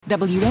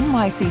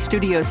WNYC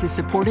Studios is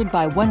supported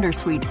by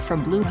Wondersuite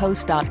from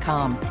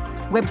Bluehost.com.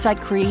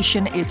 Website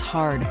creation is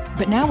hard,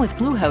 but now with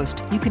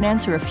Bluehost, you can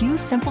answer a few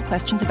simple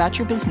questions about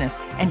your business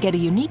and get a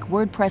unique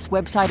WordPress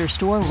website or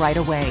store right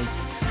away.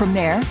 From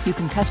there, you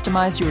can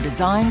customize your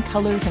design,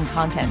 colors, and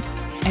content.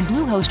 And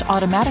Bluehost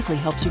automatically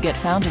helps you get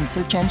found in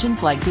search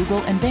engines like Google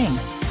and Bing.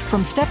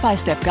 From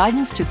step-by-step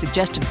guidance to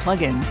suggested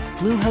plugins,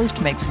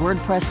 Bluehost makes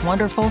WordPress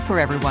wonderful for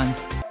everyone.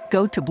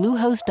 Go to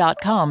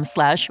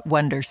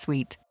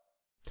bluehost.com/wondersuite.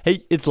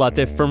 Hey, it's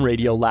Latif from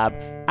Radiolab.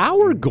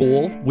 Our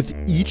goal with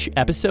each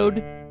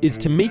episode is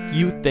to make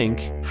you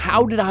think,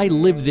 how did I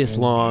live this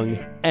long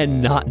and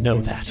not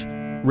know that?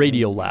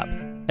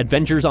 Radiolab,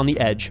 adventures on the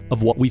edge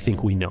of what we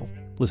think we know.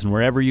 Listen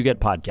wherever you get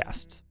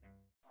podcasts.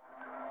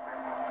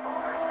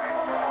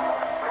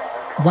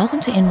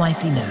 Welcome to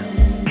NYC Now,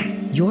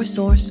 your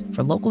source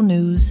for local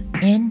news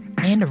in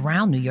and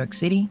around New York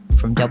City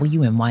from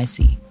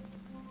WNYC.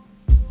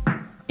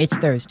 It's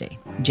Thursday,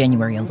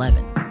 January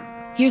 11th.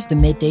 Here's the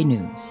Midday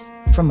News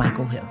from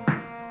Michael Hill.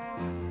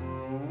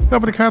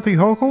 Governor Kathy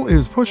Hochul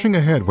is pushing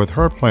ahead with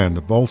her plan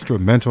to bolster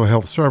mental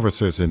health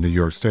services in New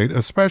York State,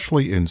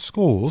 especially in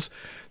schools.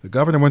 The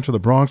governor went to the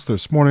Bronx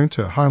this morning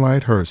to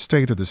highlight her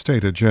State of the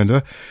State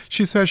agenda.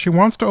 She says she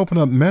wants to open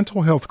up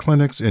mental health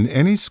clinics in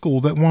any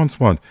school that wants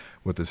one,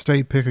 with the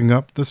state picking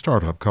up the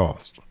startup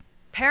cost.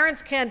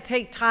 Parents can't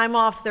take time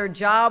off their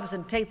jobs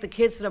and take the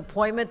kids to an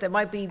appointment that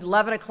might be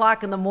 11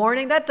 o'clock in the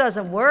morning. That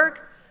doesn't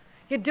work.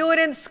 You do it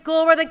in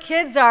school where the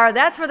kids are.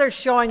 That's where they're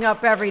showing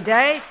up every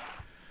day.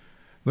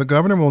 The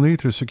governor will need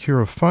to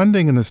secure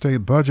funding in the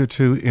state budget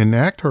to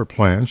enact her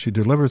plan. She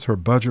delivers her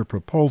budget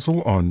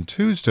proposal on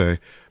Tuesday.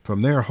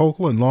 From there,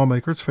 Hochul and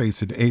lawmakers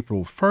face an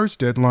April 1st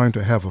deadline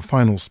to have a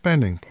final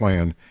spending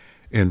plan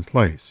in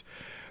place.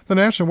 The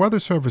National Weather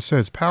Service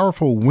says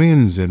powerful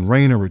winds and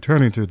rain are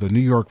returning to the New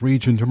York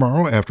region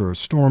tomorrow after a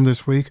storm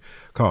this week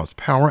caused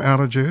power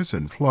outages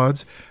and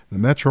floods. The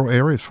metro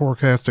area is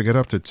forecast to get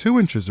up to 2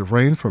 inches of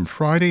rain from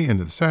Friday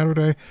into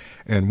Saturday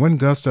and wind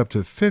gusts up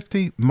to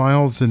 50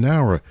 miles an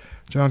hour.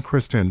 John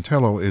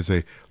Cristantello is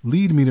a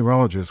lead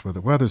meteorologist with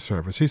the Weather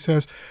Service. He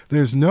says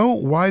there's no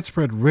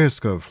widespread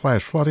risk of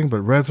flash flooding,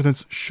 but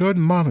residents should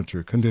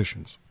monitor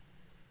conditions.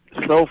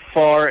 So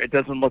far, it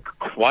doesn't look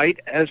quite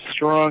as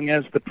strong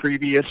as the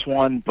previous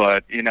one,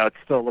 but, it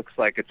still looks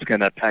like it's going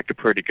to pack a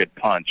pretty good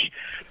punch.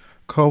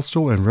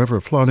 Coastal and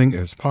river flooding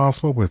is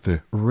possible, with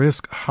the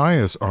risk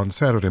highest on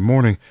Saturday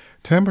morning.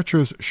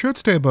 Temperatures should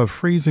stay above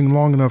freezing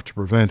long enough to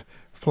prevent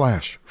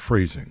flash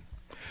freezing.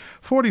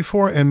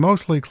 44 and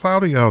mostly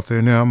cloudy out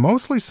there now.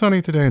 Mostly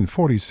sunny today and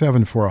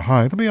 47 for a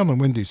high. It'll be on the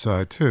windy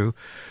side, too.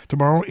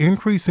 Tomorrow,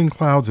 increasing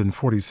clouds and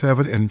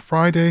 47, and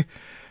Friday,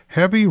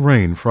 heavy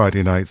rain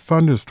Friday night,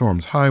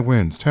 thunderstorms, high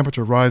winds,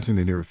 temperature rising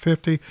to near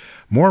 50.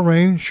 More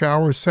rain,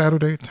 showers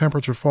Saturday,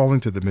 temperature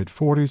falling to the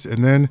mid-40s,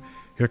 and then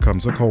here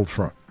comes a cold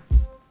front.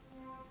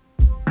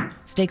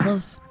 Stay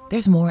close.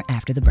 There's more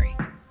after the break.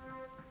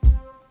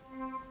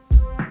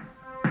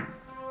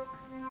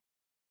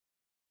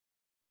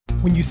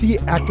 When you see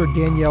actor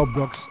Danielle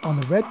Brooks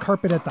on the red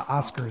carpet at the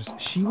Oscars,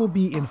 she will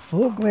be in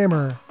full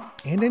glamour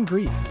and in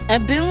grief.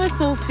 I've been with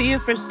Sophia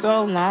for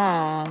so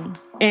long.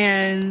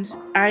 And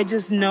I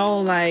just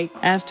know,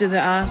 after the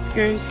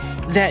Oscars,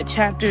 that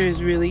chapter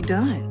is really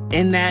done.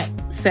 And that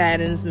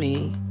saddens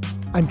me.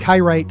 I'm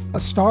Kai Wright. A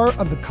star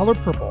of The Color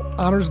Purple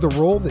honors the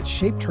role that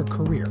shaped her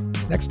career.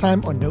 Next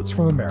time on Notes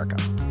from America.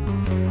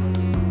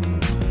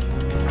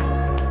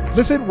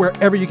 Listen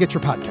wherever you get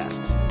your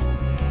podcasts.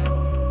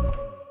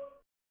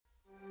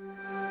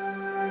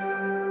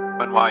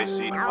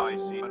 WNYC.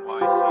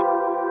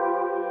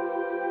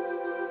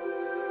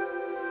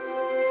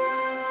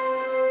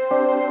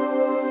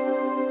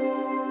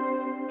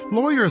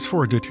 Lawyers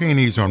for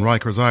detainees on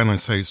Rikers Island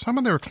say some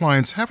of their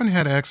clients haven't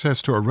had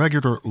access to a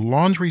regular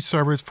laundry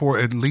service for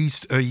at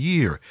least a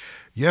year.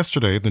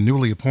 Yesterday, the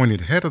newly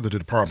appointed head of the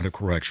Department of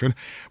Correction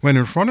went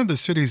in front of the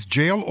city's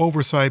Jail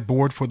Oversight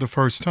Board for the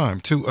first time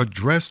to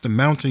address the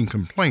mounting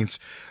complaints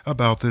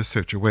about this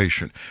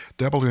situation.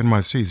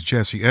 WNYC's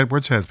Jessy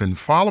Edwards has been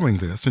following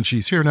this, and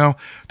she's here now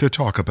to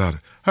talk about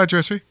it. Hi,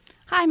 Jessy.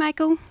 Hi,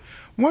 Michael.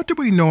 What do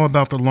we know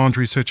about the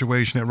laundry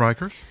situation at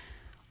Rikers?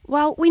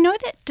 Well, we know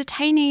that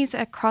detainees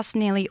across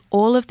nearly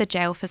all of the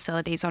jail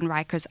facilities on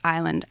Rikers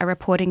Island are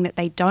reporting that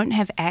they don't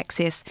have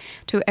access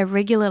to a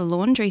regular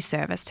laundry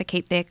service to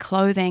keep their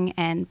clothing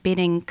and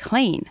bedding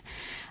clean.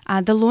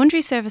 The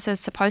laundry service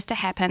is supposed to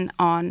happen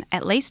on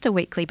at least a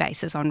weekly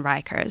basis on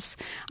Rikers.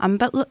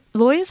 But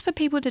lawyers for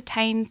people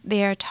detained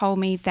there told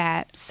me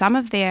that some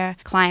of their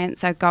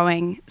clients are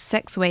going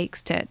 6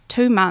 weeks to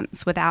 2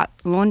 months without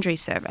laundry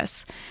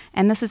service.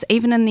 And this is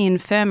even in the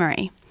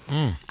infirmary.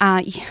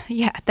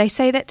 They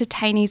say that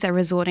detainees are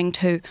resorting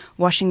to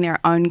washing their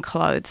own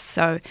clothes.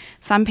 So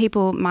some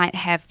people might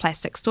have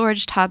plastic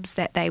storage tubs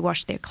that they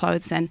wash their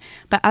clothes in,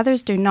 but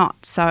others do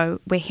not.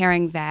 So we're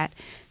hearing that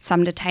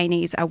some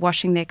detainees are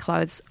washing their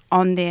clothes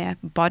on their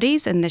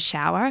bodies in the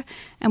shower.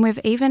 And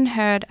we've even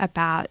heard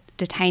about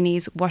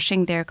detainees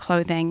washing their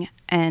clothing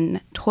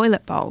in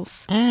toilet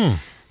bowls.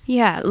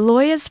 Yeah,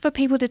 lawyers for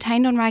people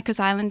detained on Rikers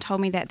Island told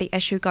me that the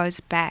issue goes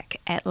back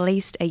at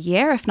least a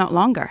year, if not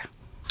longer.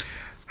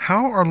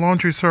 How are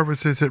laundry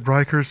services at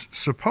Rikers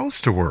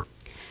supposed to work?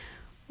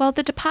 Well,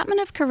 the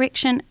Department of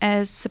Correction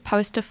is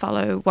supposed to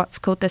follow what's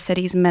called the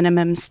city's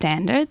minimum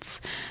standards.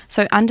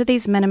 So under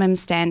these minimum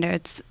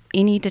standards,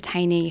 any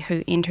detainee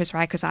who enters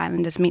Rikers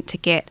Island is meant to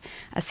get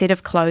a set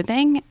of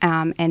clothing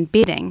and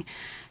bedding.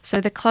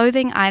 So the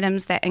clothing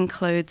items, that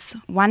includes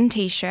one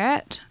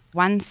T-shirt,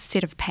 one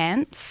set of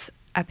pants,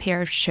 a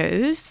pair of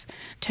shoes,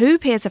 2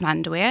 pairs of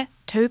underwear,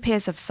 2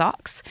 pairs of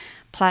socks,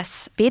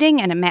 plus bedding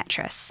and a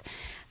mattress.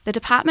 The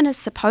department is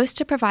supposed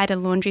to provide a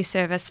laundry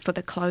service for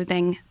the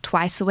clothing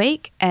twice a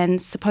week and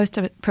supposed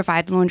to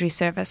provide laundry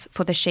service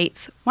for the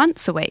sheets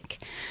once a week.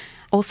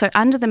 Also,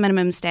 under the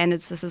minimum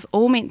standards, this is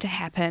all meant to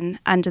happen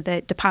under the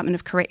Department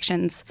of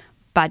Corrections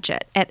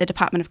budget, at the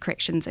Department of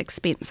Corrections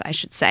expense, I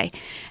should say.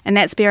 And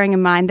that's bearing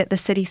in mind that the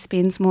city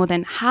spends more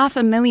than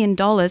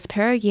 $500,000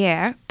 per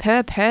year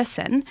per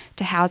person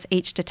to house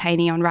each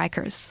detainee on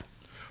Rikers.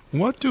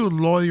 What do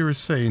lawyers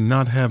say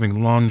not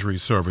having laundry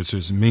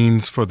services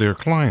means for their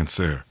clients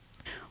there?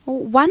 Well,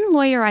 one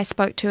lawyer I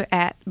spoke to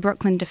at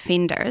Brooklyn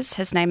Defenders,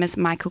 his name is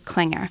Michael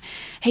Klinger,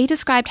 he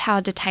described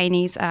how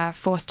detainees are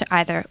forced to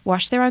either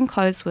wash their own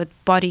clothes with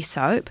body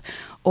soap,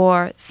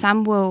 or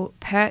some will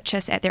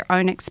purchase at their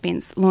own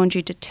expense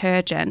laundry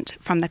detergent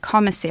from the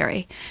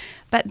commissary.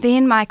 But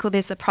then, Michael,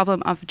 there's the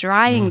problem of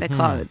drying the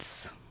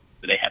clothes.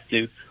 They have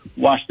to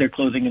wash their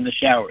clothing in the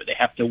shower. They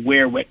have to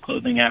wear wet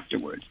clothing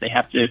afterwards. They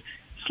have to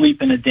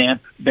sleep in a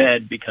damp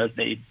bed because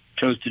they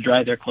chose to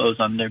dry their clothes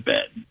on their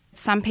bed.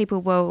 Some people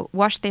will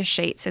wash their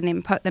sheets and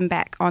then put them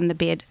back on the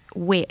bed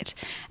wet,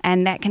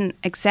 and that can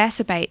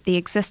exacerbate the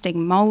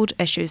existing mould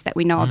issues that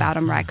we know about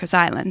on Rikers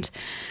Island.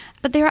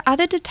 But there are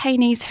other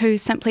detainees who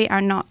simply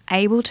are not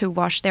able to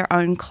wash their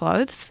own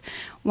clothes.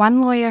 One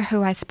lawyer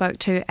who I spoke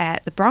to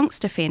at the Bronx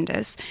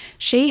Defenders,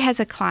 she has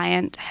a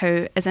client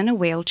who is in a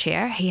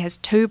wheelchair. He has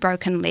 2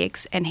 broken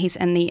legs and he's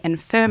in the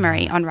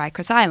infirmary on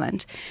Rikers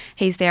Island.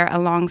 He's there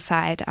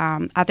alongside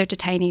other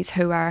detainees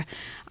who are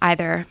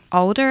either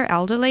older,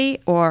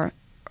 elderly, or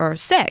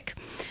sick.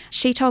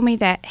 She told me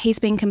that he's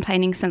been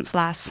complaining since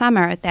last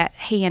summer that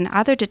he and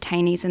other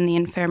detainees in the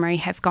infirmary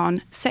have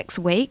gone 6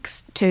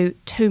 weeks to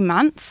 2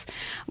 months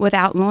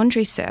without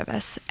laundry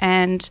service,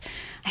 and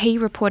he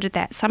reported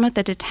that some of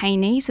the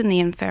detainees in the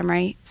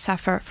infirmary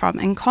suffer from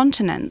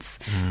incontinence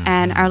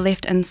and are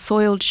left in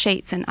soiled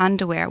sheets and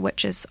underwear,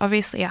 which is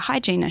obviously a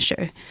hygiene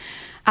issue.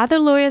 Other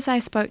lawyers I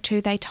spoke to,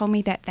 they told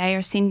me that they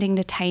are sending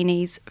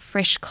detainees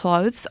fresh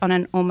clothes on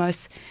an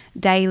almost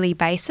daily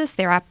basis.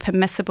 There are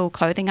permissible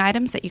clothing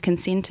items that you can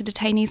send to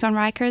detainees on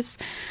Rikers.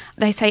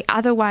 They say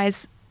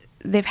otherwise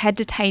they've had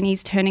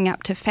detainees turning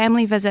up to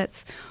family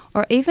visits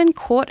or even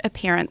court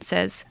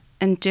appearances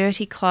in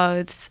dirty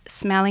clothes,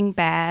 smelling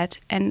bad,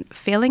 and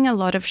feeling a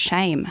lot of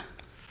shame.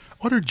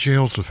 What are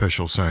jails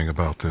officials saying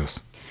about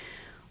this?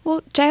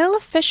 Well, jail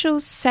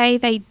officials say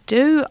they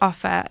do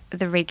offer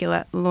the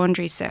regular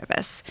laundry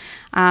service.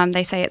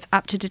 They say it's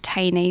up to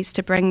detainees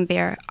to bring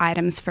their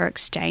items for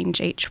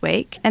exchange each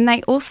week. And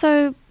they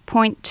also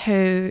point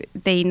to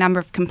the number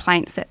of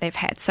complaints that they've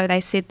had. So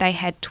they said they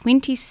had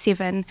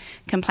 27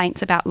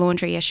 complaints about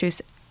laundry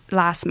issues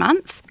last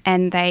month,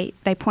 and they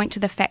point to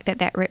the fact that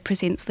that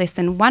represents less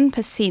than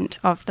 1%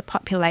 of the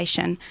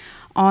population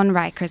on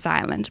Rikers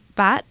Island,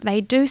 but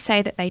they do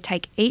say that they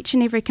take each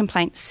and every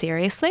complaint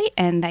seriously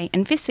and they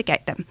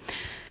investigate them.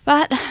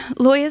 But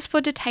lawyers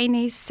for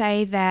detainees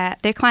say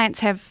that their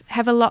clients have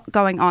a lot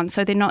going on,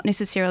 so they're not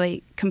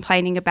necessarily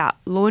complaining about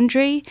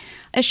laundry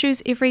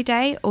issues every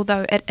day,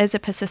 although it is a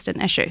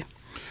persistent issue.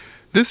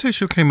 This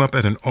issue came up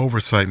at an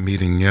oversight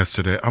meeting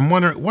yesterday. I'm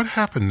wondering, what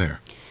happened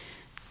there?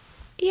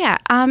 Yeah,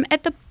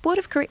 at the Board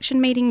of Correction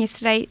meeting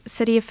yesterday,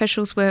 city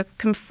officials were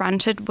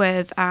confronted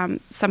with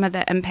some of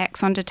the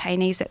impacts on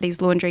detainees that these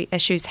laundry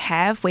issues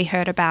have. We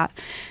heard about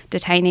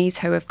detainees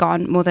who have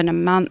gone more than a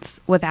month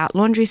without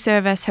laundry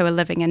service, who are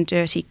living in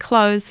dirty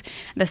clothes.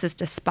 This is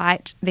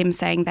despite them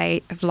saying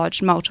they have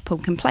lodged multiple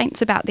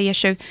complaints about the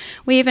issue.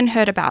 We even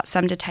heard about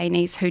some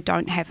detainees who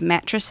don't have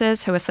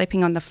mattresses, who are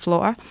sleeping on the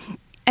floor.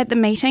 At the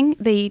meeting,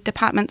 the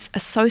department's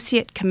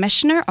Associate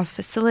Commissioner of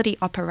Facility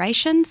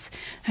Operations,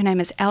 her name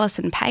is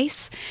Alison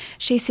Pace,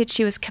 she said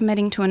she was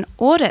committing to an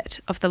audit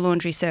of the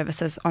laundry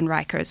services on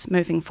Rikers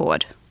moving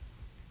forward.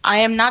 I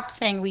am not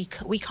saying we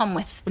come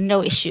with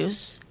no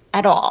issues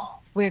at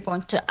all. We're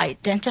going to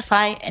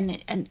identify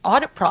an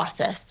audit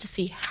process to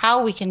see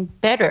how we can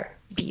better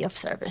be of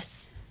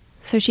service.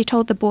 So she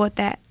told the board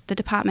that the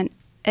department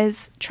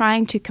is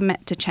trying to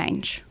commit to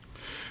change.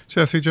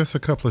 Jessy, just a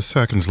couple of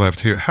seconds left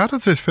here. How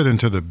does this fit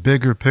into the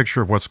bigger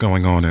picture of what's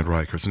going on at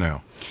Rikers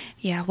now?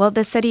 Yeah, well,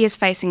 the city is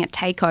facing a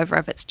takeover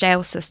of its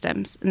jail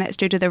systems, and that's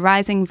due to the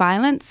rising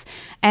violence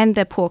and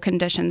the poor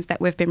conditions that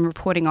we've been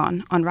reporting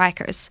on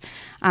Rikers.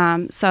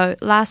 So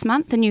last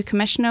month, the new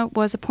commissioner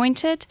was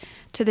appointed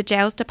to the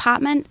jails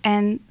department,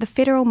 and the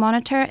federal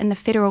monitor and the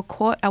federal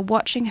court are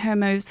watching her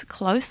moves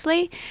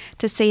closely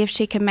to see if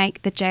she can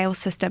make the jail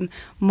system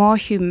more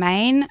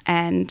humane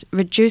and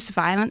reduce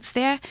violence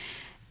there.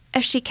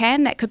 If she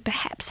can, that could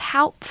perhaps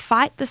help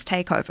fight this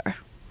takeover.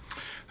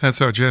 That's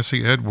our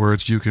Jessy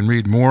Edwards. You can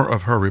read more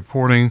of her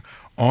reporting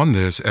on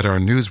this at our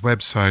news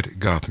website,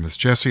 Gothamist.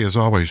 Jessy, as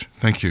always,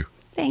 thank you.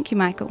 Thank you,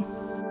 Michael.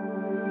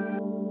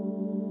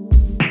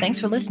 Thanks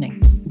for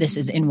listening. This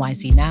is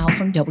NYC Now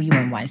from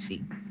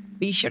WNYC.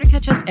 Be sure to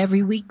catch us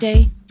every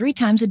weekday, 3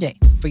 times a day,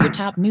 for your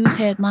top news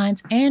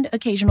headlines and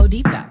occasional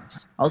deep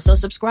dives. Also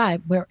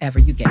subscribe wherever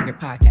you get your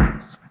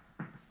podcasts.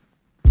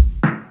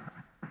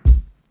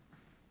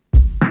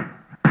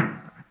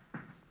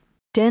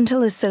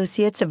 Dental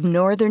Associates of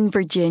Northern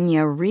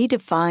Virginia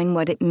redefine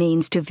what it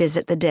means to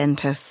visit the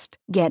dentist.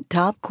 Get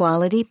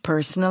top-quality,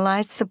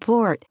 personalized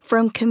support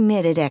from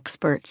committed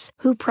experts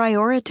who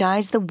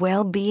prioritize the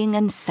well-being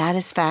and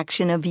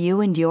satisfaction of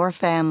you and your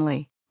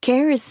family.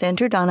 Care is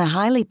centered on a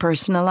highly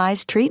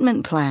personalized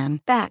treatment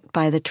plan backed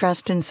by the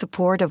trust and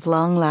support of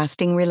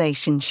long-lasting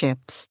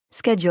relationships.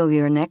 Schedule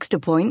your next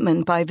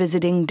appointment by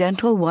visiting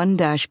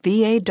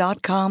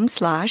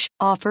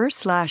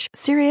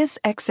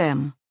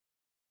dental1-va.com/offer/SiriusXM.